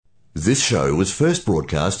This show was first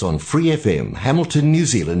broadcast on Free FM, Hamilton, New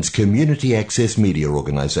Zealand's community access media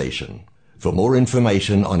organisation. For more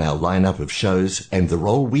information on our lineup of shows and the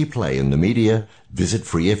role we play in the media, visit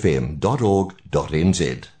freefm.org.nz.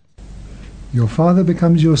 Your father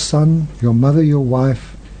becomes your son, your mother your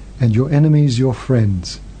wife, and your enemies your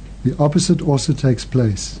friends. The opposite also takes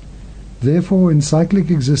place. Therefore, in cyclic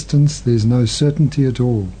existence, there is no certainty at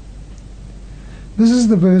all. This is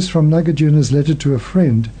the verse from Nagarjuna's letter to a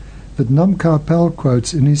friend that Nam Karpal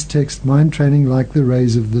quotes in his text Mind Training Like the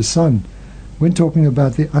Rays of the Sun, when talking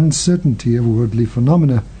about the uncertainty of worldly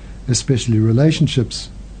phenomena, especially relationships.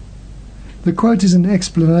 The quote is an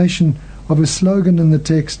explanation of a slogan in the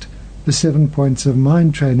text, the 7 points of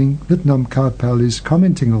mind training, that Nam Karpal is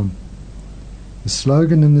commenting on. The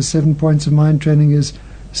slogan in the 7 points of mind training is,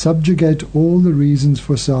 subjugate all the reasons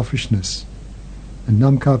for selfishness. And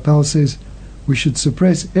Nam Karpal says, we should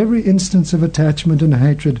suppress every instance of attachment and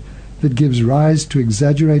hatred that gives rise to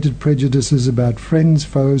exaggerated prejudices about friends,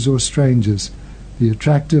 foes, or strangers, the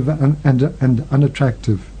attractive and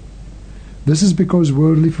unattractive. This is because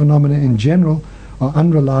worldly phenomena in general are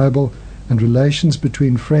unreliable and relations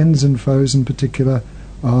between friends and foes in particular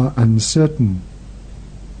are uncertain.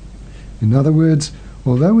 In other words,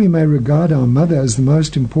 although we may regard our mother as the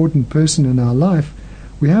most important person in our life,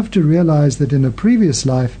 we have to realize that in a previous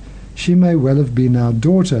life she may well have been our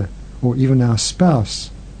daughter, or even our spouse,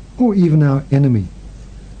 or even our enemy.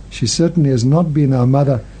 She certainly has not been our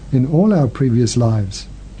mother in all our previous lives.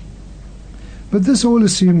 But this all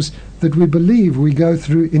assumes that we believe we go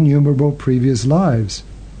through innumerable previous lives.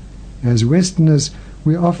 As Westerners,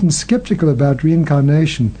 we are often skeptical about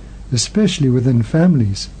reincarnation, especially within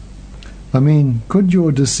families. I mean, could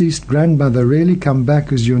your deceased grandmother really come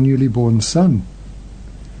back as your newly born son?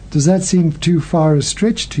 Does that seem too far a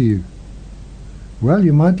stretch to you? Well,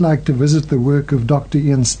 you might like to visit the work of Dr.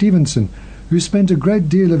 Ian Stevenson, who spent a great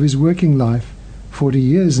deal of his working life, 40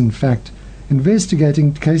 years in fact,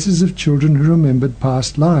 investigating cases of children who remembered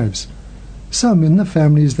past lives, some in the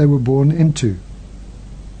families they were born into.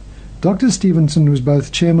 Dr. Stevenson was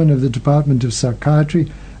both chairman of the Department of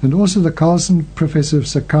Psychiatry and also the Carlson Professor of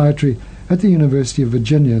Psychiatry at the University of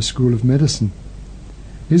Virginia School of Medicine.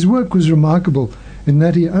 His work was remarkable in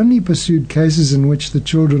that he only pursued cases in which the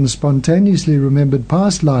children spontaneously remembered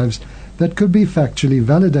past lives that could be factually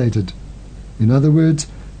validated. In other words,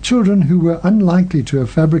 children who were unlikely to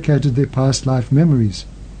have fabricated their past life memories.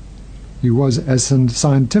 He was as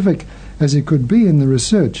scientific as he could be in the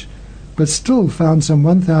research, but still found some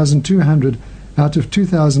 1,200 out of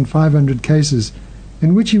 2,500 cases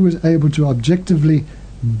in which he was able to objectively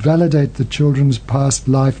validate the children's past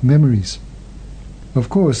life memories. Of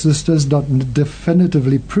course, this does not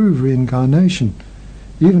definitively prove reincarnation.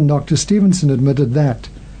 Even Dr. Stevenson admitted that,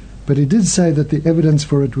 but he did say that the evidence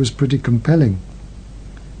for it was pretty compelling.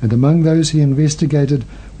 And among those he investigated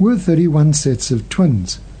were 31 sets of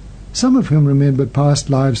twins, some of whom remembered past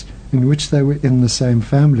lives in which they were in the same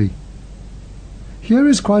family. Here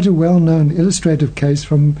is quite a well-known illustrative case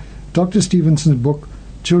from Dr. Stevenson's book,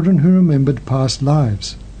 Children Who Remembered Past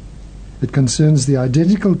Lives. It concerns the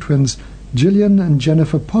identical twins Gillian and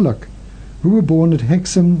Jennifer Pollock, who were born at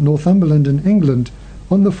Hexham, Northumberland in England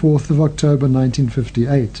on the 4th of October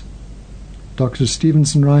 1958. Dr.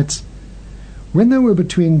 Stevenson writes, when they were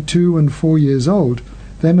between 2 and 4 years old,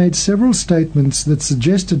 they made several statements that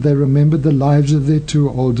suggested they remembered the lives of their 2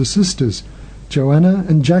 older sisters, Joanna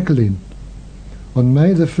and Jacqueline. On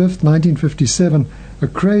May the 5th, 1957, a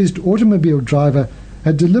crazed automobile driver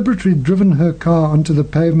had deliberately driven her car onto the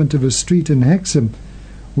pavement of a street in Hexham,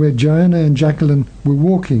 where Joanna and Jacqueline were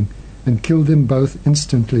walking, and killed them both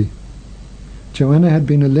instantly. Joanna had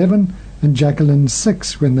been 11 and Jacqueline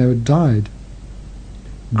 6 when they had died.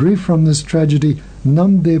 Grief from this tragedy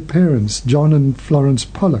numbed their parents, John and Florence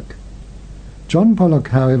Pollock. John Pollock,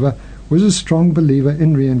 however, was a strong believer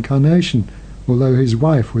in reincarnation, although his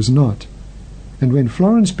wife was not. And when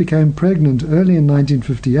Florence became pregnant early in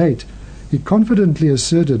 1958, he confidently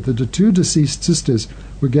asserted that the 2 deceased sisters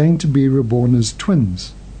were going to be reborn as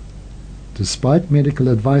twins. Despite medical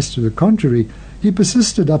advice to the contrary, he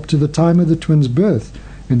persisted up to the time of the twins' birth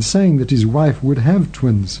in saying that his wife would have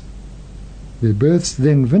twins. Their births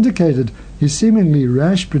then vindicated his seemingly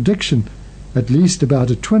rash prediction, at least about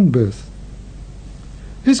a twin birth.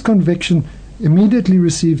 His conviction immediately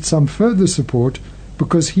received some further support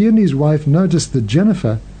because he and his wife noticed that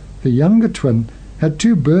Jennifer, the younger twin, had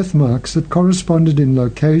 2 birthmarks that corresponded in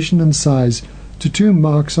location and size to 2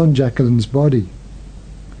 marks on Jacqueline's body.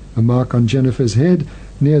 A mark on Jennifer's head,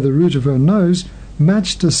 near the root of her nose,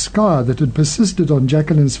 matched a scar that had persisted on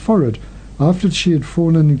Jacqueline's forehead after she had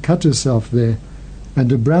fallen and cut herself there,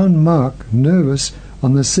 and a brown mark, nervous,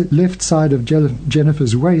 on the left side of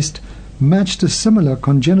Jennifer's waist matched a similar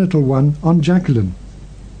congenital one on Jacqueline.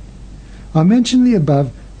 I mentioned the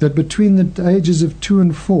above that between the ages of 2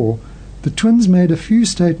 and 4, the twins made a few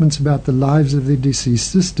statements about the lives of their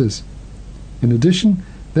deceased sisters. In addition,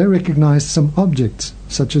 they recognized some objects,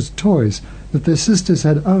 such as toys, that their sisters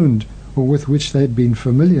had owned or with which they had been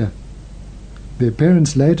familiar. Their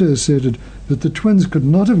parents later asserted that the twins could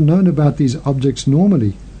not have known about these objects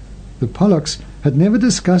normally. The Pollocks had never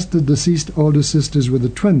discussed the deceased older sisters with the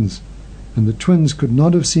twins, and the twins could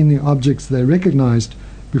not have seen the objects they recognized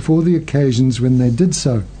before the occasions when they did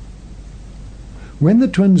so. When the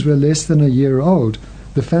twins were less than a year old,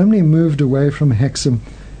 the family moved away from Hexham,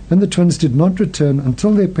 and the twins did not return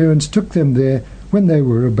until their parents took them there when they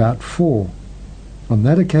were about 4. On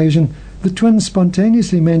that occasion, the twins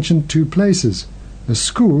spontaneously mentioned 2 places, a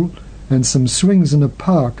school and some swings in a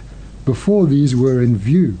park, before these were in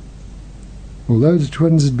view. Although the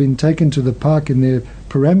twins had been taken to the park in their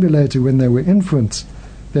perambulator when they were infants,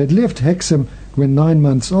 they had left Hexham when 9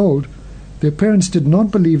 months old. Their parents did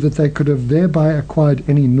not believe that they could have thereby acquired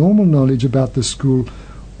any normal knowledge about the school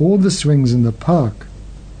or the swings in the park.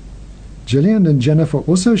 Gillian and Jennifer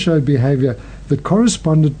also showed behavior that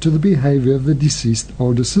corresponded to the behavior of the deceased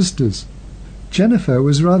older sisters. Jennifer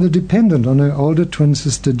was rather dependent on her older twin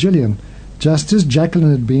sister Gillian, just as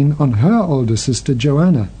Jacqueline had been on her older sister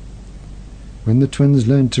Joanna. When the twins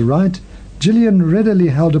learned to write, Gillian readily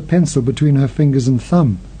held a pencil between her fingers and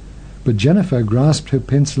thumb, but Jennifer grasped her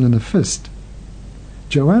pencil in a fist.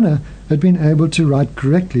 Joanna had been able to write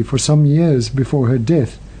correctly for some years before her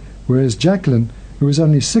death, whereas Jacqueline, who was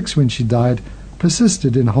only 6 when she died,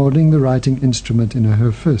 persisted in holding the writing instrument in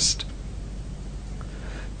her fist.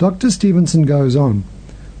 Dr. Stevenson goes on,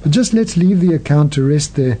 but just let's leave the account to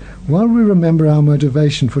rest there while we remember our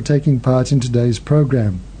motivation for taking part in today's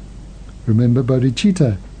program. Remember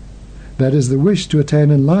bodhicitta. That is the wish to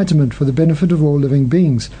attain enlightenment for the benefit of all living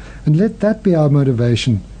beings, and let that be our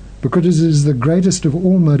motivation, because it is the greatest of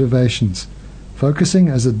all motivations, focusing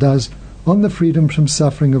as it does on the freedom from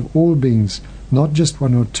suffering of all beings, not just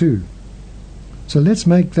 1 or 2. So let's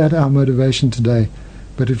make that our motivation today,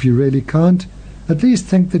 but if you really can't, at least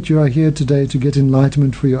think that you are here today to get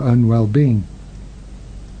enlightenment for your own well-being.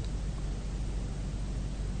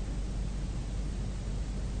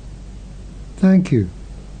 Thank you.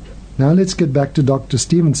 Now let's get back to Dr.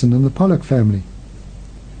 Stevenson and the Pollock family.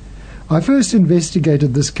 I first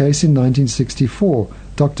investigated this case in 1964,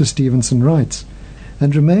 Dr. Stevenson writes,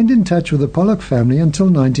 and remained in touch with the Pollock family until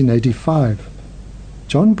 1985.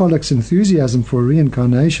 John Pollock's enthusiasm for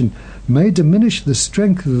reincarnation may diminish the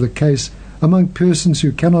strength of the case among persons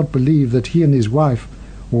who cannot believe that he and his wife,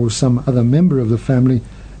 or some other member of the family,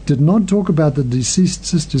 did not talk about the deceased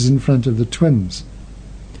sisters in front of the twins.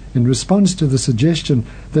 In response to the suggestion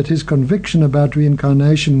that his conviction about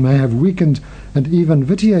reincarnation may have weakened and even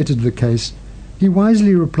vitiated the case, he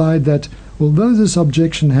wisely replied that, although this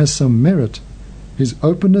objection has some merit, his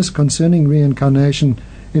openness concerning reincarnation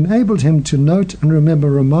enabled him to note and remember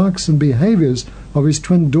remarks and behaviors of his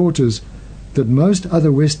twin daughters that most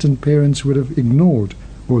other Western parents would have ignored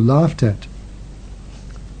or laughed at.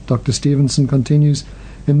 Dr. Stevenson continues,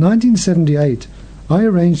 in 1978, I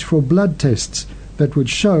arranged for blood tests that would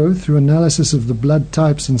show, through analysis of the blood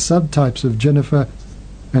types and subtypes of Jennifer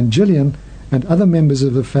and Gillian and other members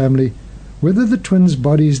of the family, whether the twins'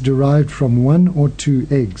 bodies derived from 1 or 2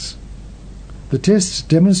 eggs. The tests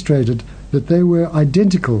demonstrated that they were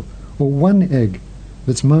identical, or 1 egg,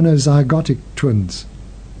 that's monozygotic twins.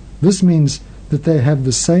 This means that they have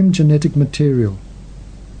the same genetic material.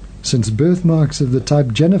 Since birthmarks of the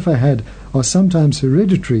type Jennifer had are sometimes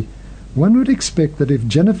hereditary, one would expect that if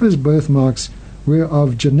Jennifer's birthmarks were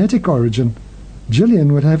of genetic origin,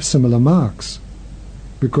 Gillian would have similar marks.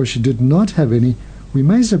 Because she did not have any, we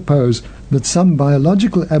may suppose that some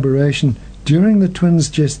biological aberration during the twins'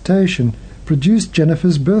 gestation produced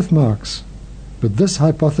Jennifer's birthmarks. But this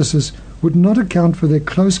hypothesis would not account for their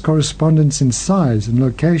close correspondence in size and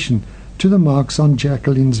location to the marks on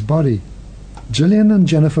Jacqueline's body. Gillian and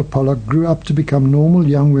Jennifer Pollock grew up to become normal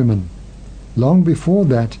young women. Long before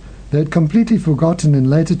that, they had completely forgotten in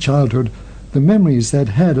later childhood the memories they had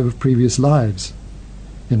had of previous lives.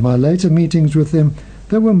 In my later meetings with them,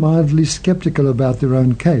 they were mildly skeptical about their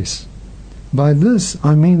own case. By this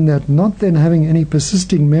I mean that, not then having any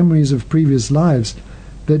persisting memories of previous lives,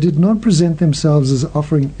 they did not present themselves as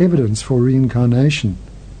offering evidence for reincarnation.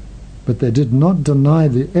 But they did not deny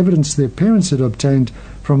the evidence their parents had obtained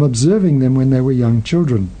from observing them when they were young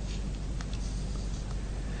children.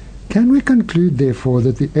 Can we conclude, therefore,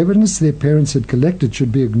 that the evidence their parents had collected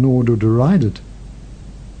should be ignored or derided?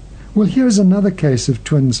 Well, here is another case of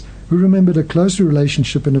twins who remembered a close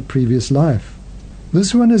relationship in a previous life.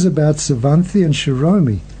 This one is about Savanthi and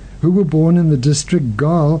Shiromi, who were born in the district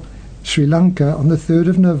Galle, Sri Lanka on the 3rd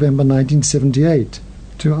of November 1978,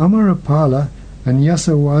 to Amarapala and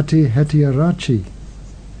Yasawati Hettiarachchi.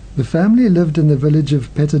 The family lived in the village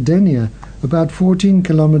of Petadenia, about 14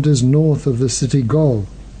 kilometers north of the city Galle.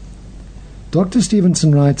 Dr.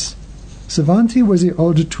 Stevenson writes, Savanthi was the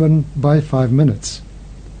older twin by 5 minutes.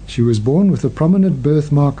 She was born with a prominent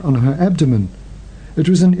birthmark on her abdomen. It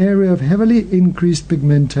was an area of heavily increased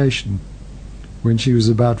pigmentation. When she was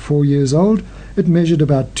about 4 years old, it measured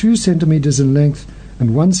about 2 centimeters in length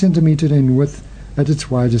and 1 centimeter in width at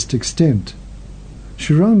its widest extent.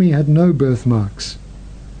 Shiromi had no birthmarks.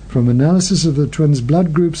 From analysis of the twins'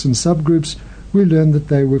 blood groups and subgroups, we learned that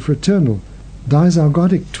they were fraternal,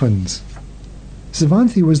 dizygotic twins.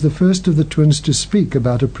 Savanthi was the first of the twins to speak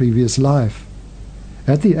about a previous life.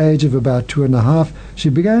 At the age of about 2.5, she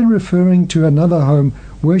began referring to another home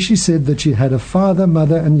where she said that she had a father,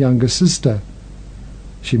 mother, and younger sister.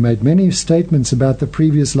 She made many statements about the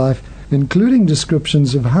previous life, including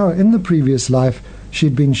descriptions of how in the previous life she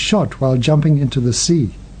had been shot while jumping into the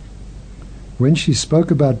sea. When she spoke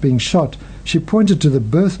about being shot, she pointed to the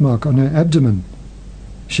birthmark on her abdomen.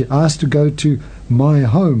 She asked to go to my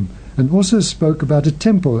home and also spoke about a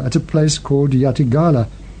temple at a place called Yatigala,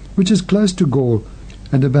 which is close to Galle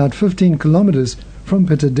and about 15 kilometers from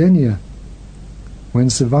Petadenia. When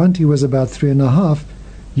Savanthi was about 3.5,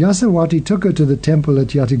 Yasawati took her to the temple at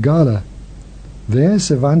Yatigala. There,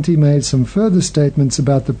 Savanthi made some further statements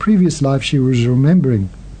about the previous life she was remembering.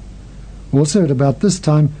 Also, at about this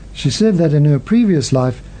time, she said that in her previous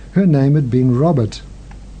life, her name had been Robert.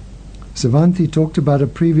 Savanthi talked about a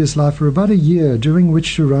previous life for about a year, during which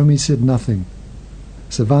Shiromi said nothing.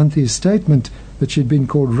 Savanthi's statement that she had been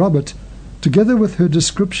called Robert, together with her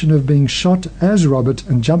description of being shot as Robert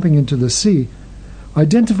and jumping into the sea,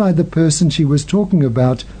 identified the person she was talking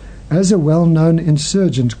about as a well-known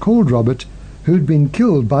insurgent called Robert, who had been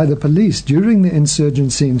killed by the police during the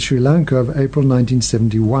insurgency in Sri Lanka of April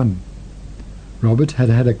 1971. Robert had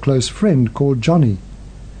had a close friend called Johnny.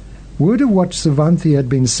 Word of what Savanthi had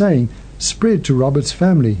been saying spread to Robert's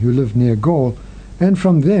family, who lived near Galle, and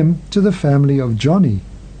from them to the family of Johnny.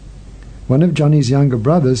 One of Johnny's younger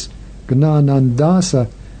brothers, Gnanandasa,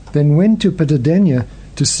 then went to Petadenia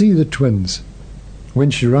to see the twins.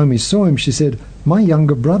 When Shiromi saw him, she said, "My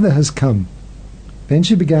younger brother has come." Then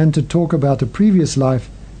she began to talk about a previous life,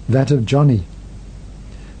 that of Johnny.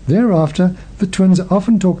 Thereafter, the twins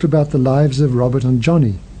often talked about the lives of Robert and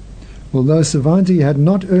Johnny. Although Savanthi had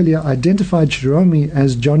not earlier identified Shiromi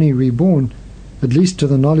as Johnny reborn, at least to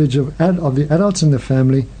the knowledge of the adults in the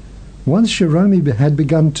family, once Shiromi had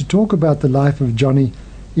begun to talk about the life of Johnny,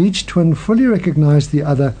 each twin fully recognized the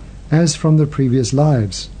other as from the previous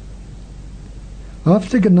lives.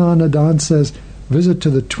 After Gnanadansa's visit to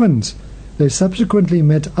the twins, they subsequently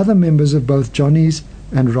met other members of both Johnny's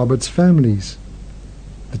and Robert's families.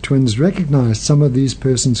 The twins recognized some of these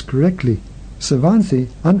persons correctly. Savanthi,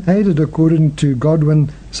 unaided according to Godwin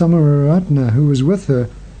Samararatna, who was with her,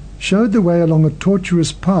 showed the way along a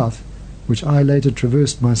tortuous path, which I later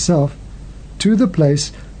traversed myself, to the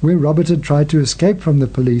place where Robert had tried to escape from the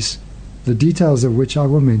police, the details of which I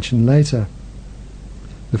will mention later.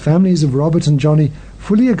 The families of Robert and Johnny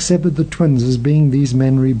fully accepted the twins as being these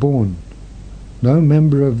men reborn. No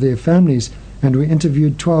member of their families, and we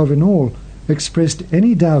interviewed 12 in all, expressed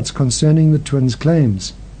any doubts concerning the twins'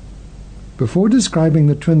 claims. Before describing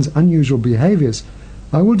the twins' unusual behaviors,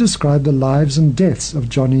 I will describe the lives and deaths of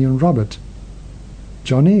Johnny and Robert.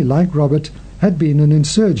 Johnny, like Robert, had been an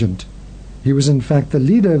insurgent. He was in fact the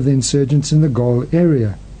leader of the insurgents in the Galle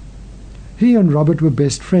area. He and Robert were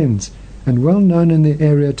best friends, and well known in the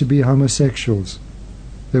area to be homosexuals.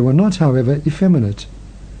 They were not, however, effeminate.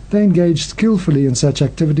 They engaged skillfully in such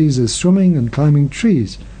activities as swimming and climbing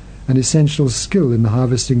trees, an essential skill in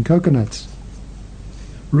harvesting coconuts.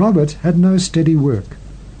 Robert had no steady work,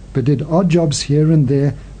 but did odd jobs here and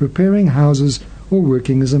there, repairing houses or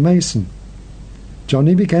working as a mason.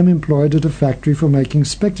 Johnny became employed at a factory for making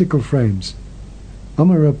spectacle frames.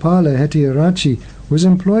 Amarapala Hettiarachchi was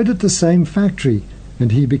employed at the same factory,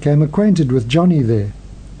 and he became acquainted with Johnny there.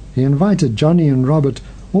 He invited Johnny and Robert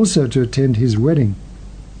also to attend his wedding.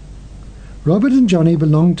 Robert and Johnny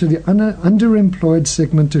belonged to the underemployed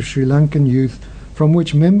segment of Sri Lankan youth from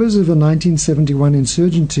which members of the 1971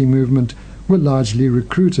 insurgency movement were largely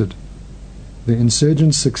recruited. The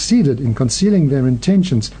insurgents succeeded in concealing their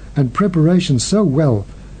intentions and preparations so well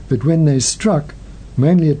that when they struck,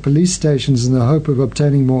 mainly at police stations in the hope of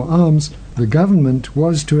obtaining more arms, the government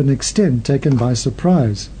was to an extent taken by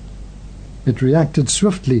surprise. It reacted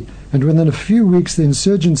swiftly, and within a few weeks the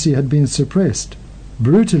insurgency had been suppressed.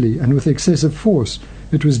 Brutally and with excessive force,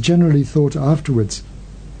 it was generally thought afterwards.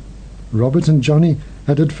 Robert and Johnny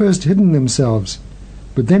had at first hidden themselves,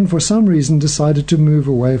 but then for some reason decided to move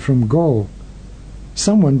away from Gaul.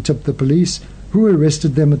 Someone tipped the police, who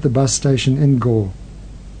arrested them at the bus station in Gaul.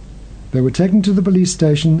 They were taken to the police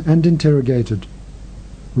station and interrogated.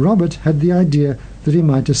 Robert had the idea that he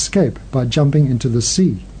might escape by jumping into the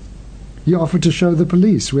sea. He offered to show the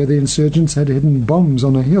police where the insurgents had hidden bombs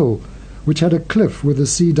on a hill, which had a cliff with the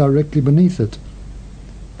sea directly beneath it.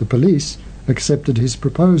 The police accepted his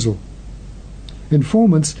proposal.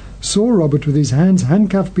 Informants saw Robert with his hands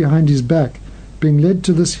handcuffed behind his back, being led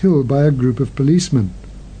to this hill by a group of policemen.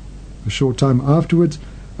 A short time afterwards,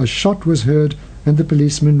 a shot was heard, and the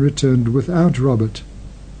policemen returned without Robert.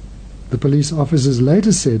 The police officers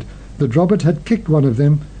later said that Robert had kicked one of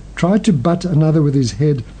them, tried to butt another with his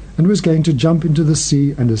head, and was going to jump into the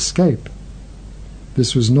sea and escape.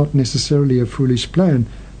 This was not necessarily a foolish plan,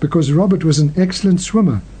 because Robert was an excellent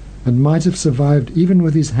swimmer and might have survived even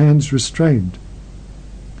with his hands restrained.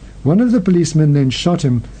 One of the policemen then shot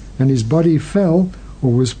him, and his body fell,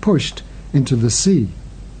 or was pushed, into the sea.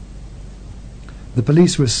 The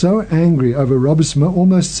police were so angry over Robert's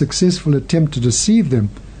almost successful attempt to deceive them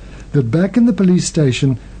that back in the police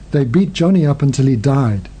station they beat Johnny up until he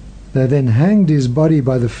died. They then hanged his body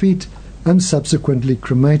by the feet and subsequently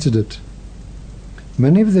cremated it.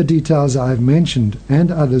 Many of the details I have mentioned,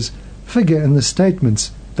 and others, figure in the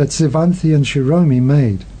statements that Sivanthi and Shiromi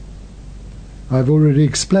made. I have already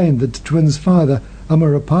explained that the twins' father,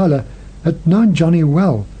 Amarapala, had known Johnny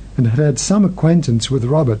well and had had some acquaintance with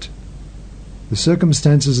Robert. The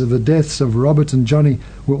circumstances of the deaths of Robert and Johnny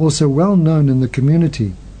were also well known in the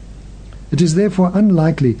community. It is therefore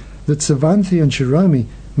unlikely that Sivanthi and Shiromi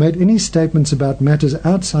made any statements about matters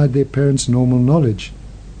outside their parents' normal knowledge.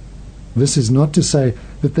 This is not to say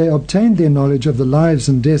that they obtained their knowledge of the lives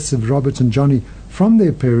and deaths of Robert and Johnny from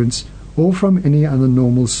their parents or from any other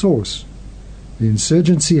normal source. The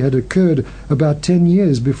insurgency had occurred about 10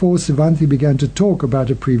 years before Sivanthi began to talk about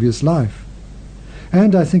a previous life,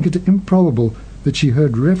 and I think it improbable that she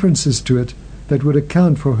heard references to it that would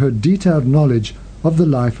account for her detailed knowledge of the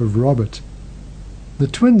life of Robert. The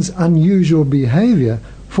twins' unusual behavior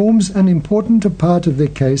forms an important part of their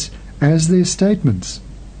case as their statements.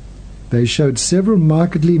 They showed several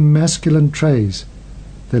markedly masculine traits.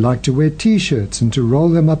 They liked to wear T-shirts and to roll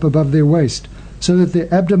them up above their waist so that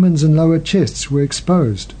their abdomens and lower chests were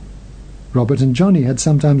exposed. Robert and Johnny had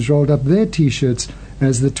sometimes rolled up their T-shirts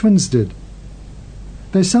as the twins did.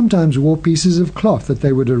 They sometimes wore pieces of cloth that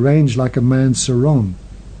they would arrange like a man's sarong.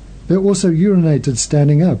 They also urinated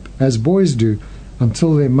standing up, as boys do,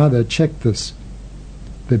 until their mother checked this.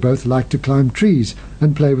 They both liked to climb trees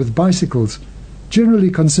and play with bicycles, generally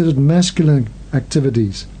considered masculine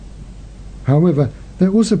activities. However, they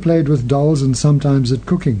also played with dolls and sometimes at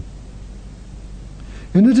cooking.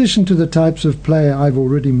 In addition to the types of play I've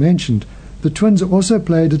already mentioned, the twins also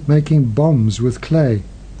played at making bombs with clay.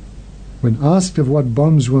 When asked of what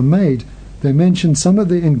bombs were made, they mentioned some of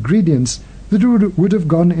the ingredients that would have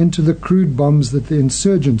gone into the crude bombs that the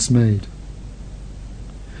insurgents made.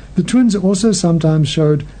 The twins also sometimes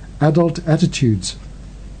showed adult attitudes.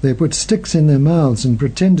 They put sticks in their mouths and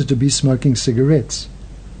pretended to be smoking cigarettes.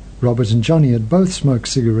 Robert and Johnny had both smoked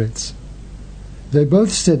cigarettes. They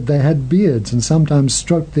both said they had beards and sometimes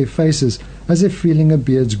stroked their faces as if feeling a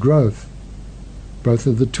beard's growth. Both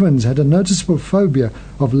of the twins had a noticeable phobia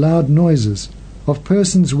of loud noises, of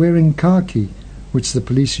persons wearing khaki, which the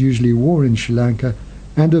police usually wore in Sri Lanka,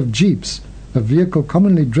 and of jeeps, a vehicle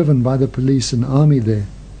commonly driven by the police and army there.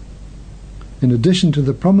 In addition to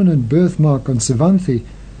the prominent birthmark on Sivanthi,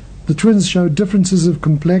 the twins showed differences of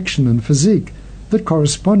complexion and physique that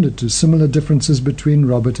corresponded to similar differences between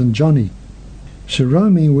Robert and Johnny.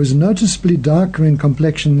 Shiromi was noticeably darker in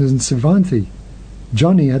complexion than Sivanthi.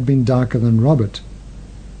 Johnny had been darker than Robert.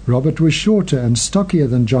 Robert was shorter and stockier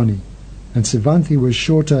than Johnny, and Sivanthi was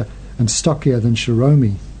shorter and stockier than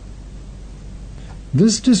Shiromi.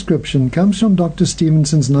 This description comes from Dr.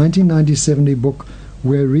 Stevenson's 1997 book,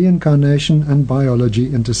 Where Reincarnation and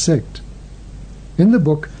Biology Intersect. In the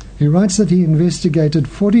book, he writes that he investigated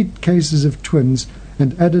 40 cases of twins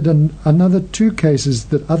and added another 2 cases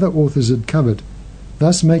that other authors had covered,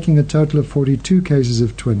 thus making a total of 42 cases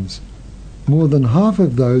of twins. More than half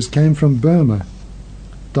of those came from Burma.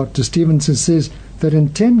 Dr. Stevenson says that in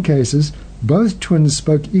 10 cases, both twins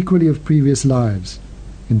spoke equally of previous lives.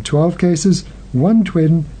 In 12 cases, one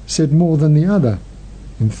twin said more than the other.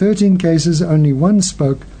 In 13 cases, only one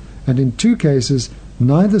spoke, and in 2 cases,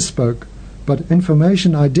 neither spoke, but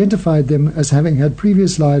information identified them as having had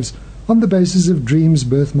previous lives on the basis of dreams,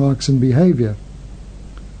 birthmarks, and behavior.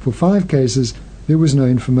 For 5 cases, there was no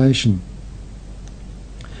information.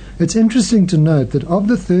 It's interesting to note that of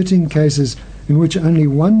the 13 cases in which only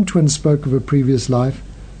one twin spoke of a previous life,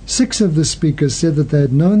 6 of the speakers said that they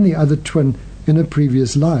had known the other twin in a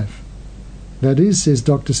previous life. That is, says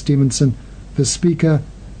Dr. Stevenson, the speaker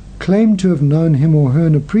claimed to have known him or her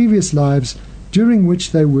in previous lives during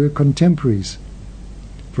which they were contemporaries.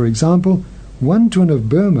 For example, one twin of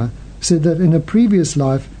Burma said that in a previous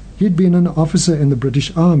life he had been an officer in the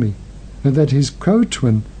British Army, and that his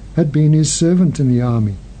co-twin had been his servant in the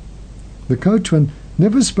army. The co-twin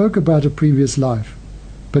never spoke about a previous life,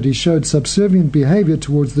 but he showed subservient behavior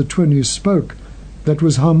towards the twin who spoke that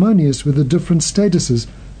was harmonious with the different statuses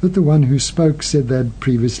that the one who spoke said they had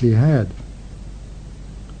previously had.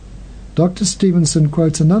 Dr. Stevenson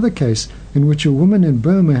quotes another case in which a woman in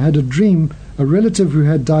Burma had a dream a relative who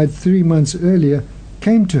had died 3 months earlier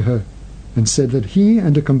came to her and said that he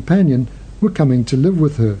and a companion were coming to live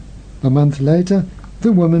with her. A month later,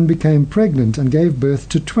 the woman became pregnant and gave birth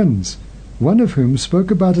to twins, one of whom spoke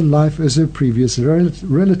about a life as her previous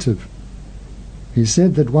relative. He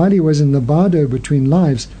said that while he was in the bardo between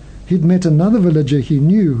lives, he'd met another villager he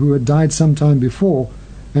knew who had died some time before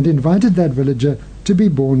and invited that villager to be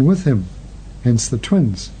born with him, hence the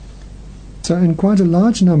twins. So in quite a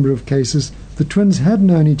large number of cases, the twins had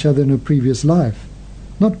known each other in a previous life,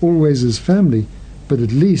 not always as family, but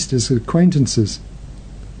at least as acquaintances.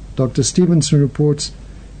 Dr. Stevenson reports,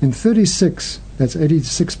 in 36, that's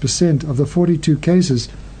 86% of the 42 cases,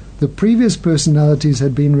 the previous personalities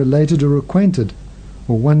had been related or acquainted,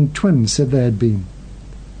 or one twin said they had been.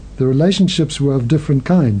 The relationships were of different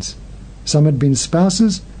kinds. Some had been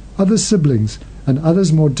spouses, others siblings, and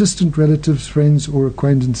others more distant relatives, friends, or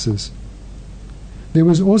acquaintances. There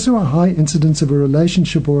was also a high incidence of a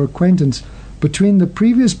relationship or acquaintance between the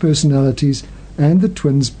previous personalities and the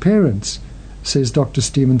twins' parents, says Dr.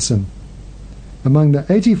 Stevenson. Among the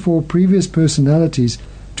 84 previous personalities,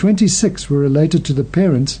 26 were related to the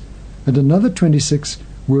parents, and another 26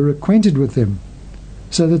 were acquainted with them,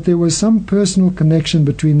 so that there was some personal connection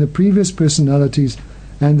between the previous personalities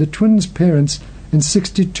and the twins' parents in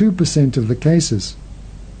 62% of the cases.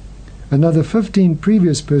 Another 15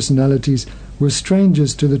 previous personalities were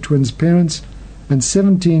strangers to the twins' parents, and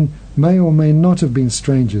 17 may or may not have been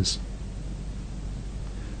strangers.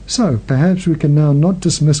 So, perhaps we can now not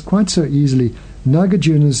dismiss quite so easily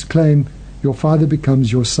Nagarjuna's claim, your father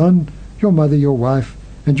becomes your son, your mother your wife,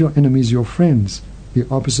 and your enemies your friends. The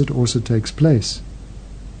opposite also takes place.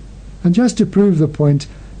 And just to prove the point,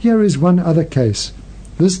 here is one other case,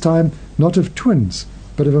 this time not of twins,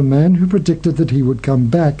 but of a man who predicted that he would come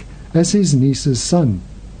back as his niece's son.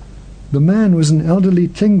 The man was an elderly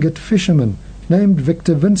Tlingit fisherman named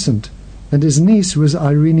Victor Vincent, and his niece was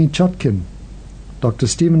Irene Chotkin. Dr.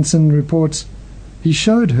 Stevenson reports, he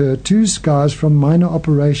showed her 2 scars from minor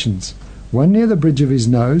operations, one near the bridge of his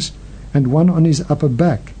nose and one on his upper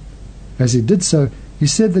back. As he did so, he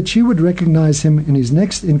said that she would recognize him in his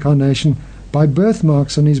next incarnation by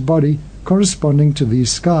birthmarks on his body corresponding to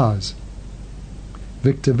these scars.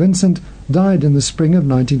 Victor Vincent died in the spring of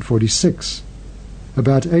 1946.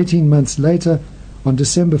 About 18 months later, on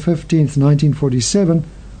December 15, 1947,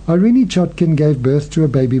 Irene Chotkin gave birth to a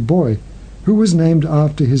baby boy, who was named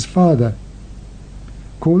after his father.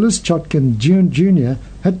 Corliss Chotkin Jr.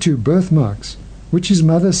 had 2 birthmarks, which his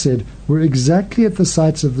mother said were exactly at the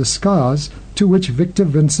sites of the scars to which Victor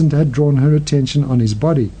Vincent had drawn her attention on his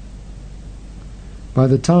body. By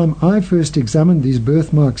the time I first examined these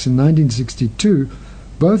birthmarks in 1962,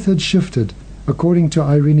 both had shifted, according to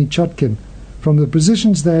Irene Chotkin, from the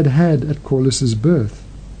positions they had had at Corliss's birth.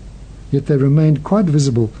 Yet they remained quite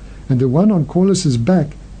visible, and the one on Corliss's back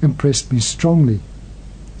impressed me strongly.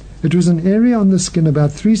 It was an area on the skin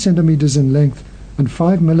about 3 centimeters in length and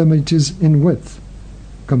 5 millimeters in width.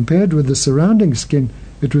 Compared with the surrounding skin,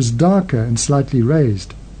 it was darker and slightly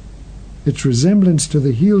raised. Its resemblance to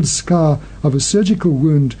the healed scar of a surgical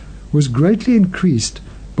wound was greatly increased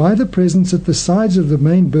by the presence at the sides of the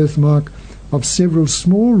main birthmark of several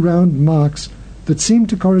small round marks that seemed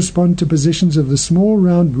to correspond to positions of the small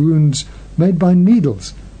round wounds made by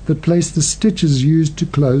needles that placed the stitches used to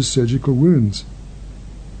close surgical wounds.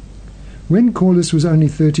 When Corliss was only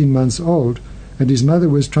 13 months old, and his mother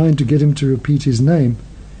was trying to get him to repeat his name,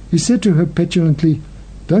 he said to her petulantly,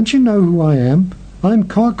 "Don't you know who I am? I'm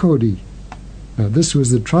Karkodi." Now, this was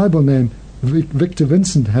the tribal name Victor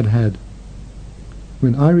Vincent had had.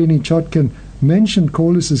 When Irene Chotkin mentioned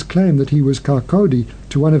Corliss's claim that he was Karkodi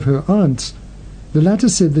to one of her aunts, the latter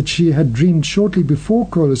said that she had dreamed shortly before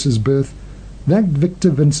Corliss's birth that Victor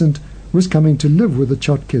Vincent was coming to live with the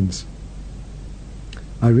Chotkins.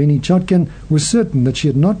 Irene Chotkin was certain that she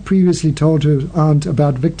had not previously told her aunt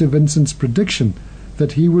about Victor Vincent's prediction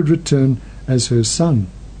that he would return as her son.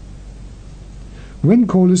 When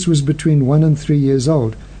Corliss was between 1 and 3 years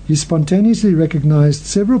old, he spontaneously recognized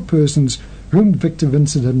several persons whom Victor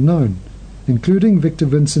Vincent had known, including Victor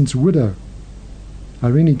Vincent's widow.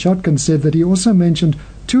 Irene Chotkin said that he also mentioned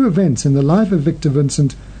 2 events in the life of Victor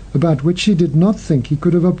Vincent about which she did not think he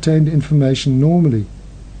could have obtained information normally.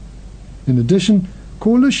 In addition,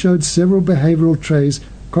 Corliss showed several behavioral traits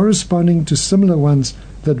corresponding to similar ones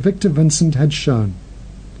that Victor Vincent had shown.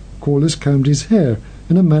 Corliss combed his hair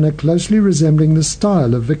in a manner closely resembling the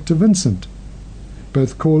style of Victor Vincent.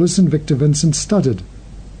 Both Corliss and Victor Vincent studied.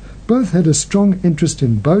 Both had a strong interest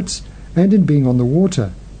in boats and in being on the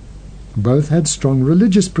water. Both had strong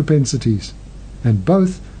religious propensities, and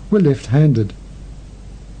both were left-handed.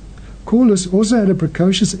 Corliss also had a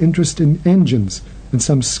precocious interest in engines and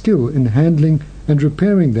some skill in handling and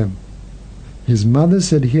repairing them. His mother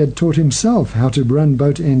said he had taught himself how to run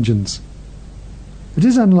boat engines. It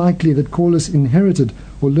is unlikely that Corliss inherited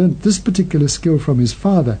or learnt this particular skill from his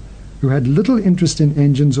father, who had little interest in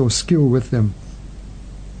engines or skill with them.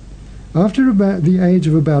 After about the age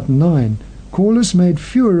of about 9, Corliss made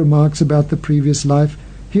fewer remarks about the previous life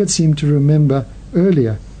he had seemed to remember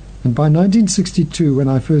earlier, and by 1962, when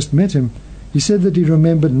I first met him, he said that he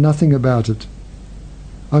remembered nothing about it.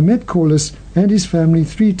 I met Corliss and his family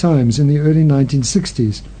 3 times in the early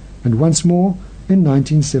 1960s, and once more in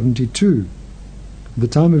 1972. At the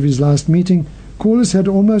time of his last meeting, Corliss had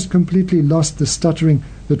almost completely lost the stuttering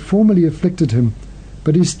that formerly afflicted him,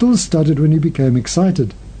 but he still stuttered when he became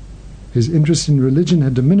excited. His interest in religion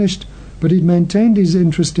had diminished, but he maintained his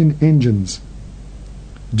interest in engines.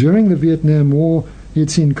 During the Vietnam War, he had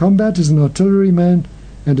seen combat as an artilleryman,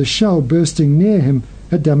 and a shell bursting near him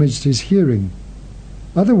had damaged his hearing.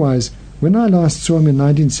 Otherwise, when I last saw him in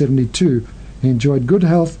 1972, he enjoyed good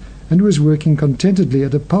health and was working contentedly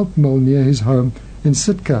at a pulp mill near his home in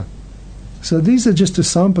Sitka. So these are just a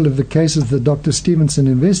sample of the cases that Dr. Stevenson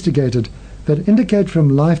investigated that indicate from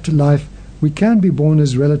life to life we can be born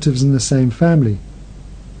as relatives in the same family.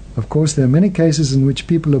 Of course, there are many cases in which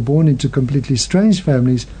people are born into completely strange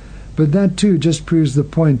families, but that too just proves the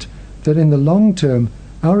point that in the long term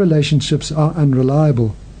our relationships are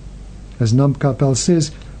unreliable. As Nam Kapel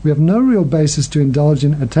says, we have no real basis to indulge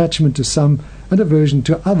in attachment to some and aversion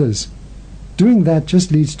to others. Doing that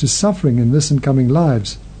just leads to suffering in this and coming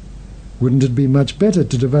lives. Wouldn't it be much better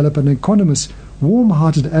to develop an equanimous,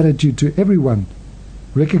 warm-hearted attitude to everyone,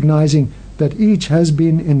 recognizing that each has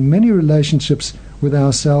been in many relationships with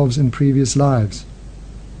ourselves in previous lives?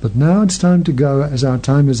 But now it's time to go, as our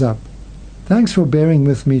time is up. Thanks for bearing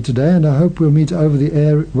with me today, and I hope we'll meet over the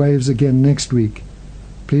airwaves again next week.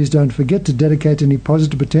 Please don't forget to dedicate any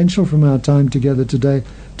positive potential from our time together today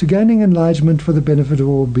to gaining enlightenment for the benefit of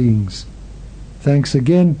all beings. Thanks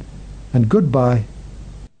again, and goodbye.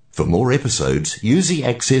 For more episodes, use the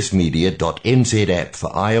accessmedia.nz app for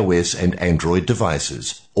iOS and Android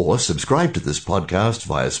devices, or subscribe to this podcast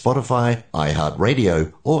via Spotify,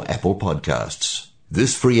 iHeartRadio, or Apple Podcasts.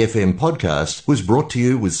 This Free FM podcast was brought to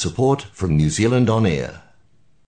you with support from New Zealand On Air.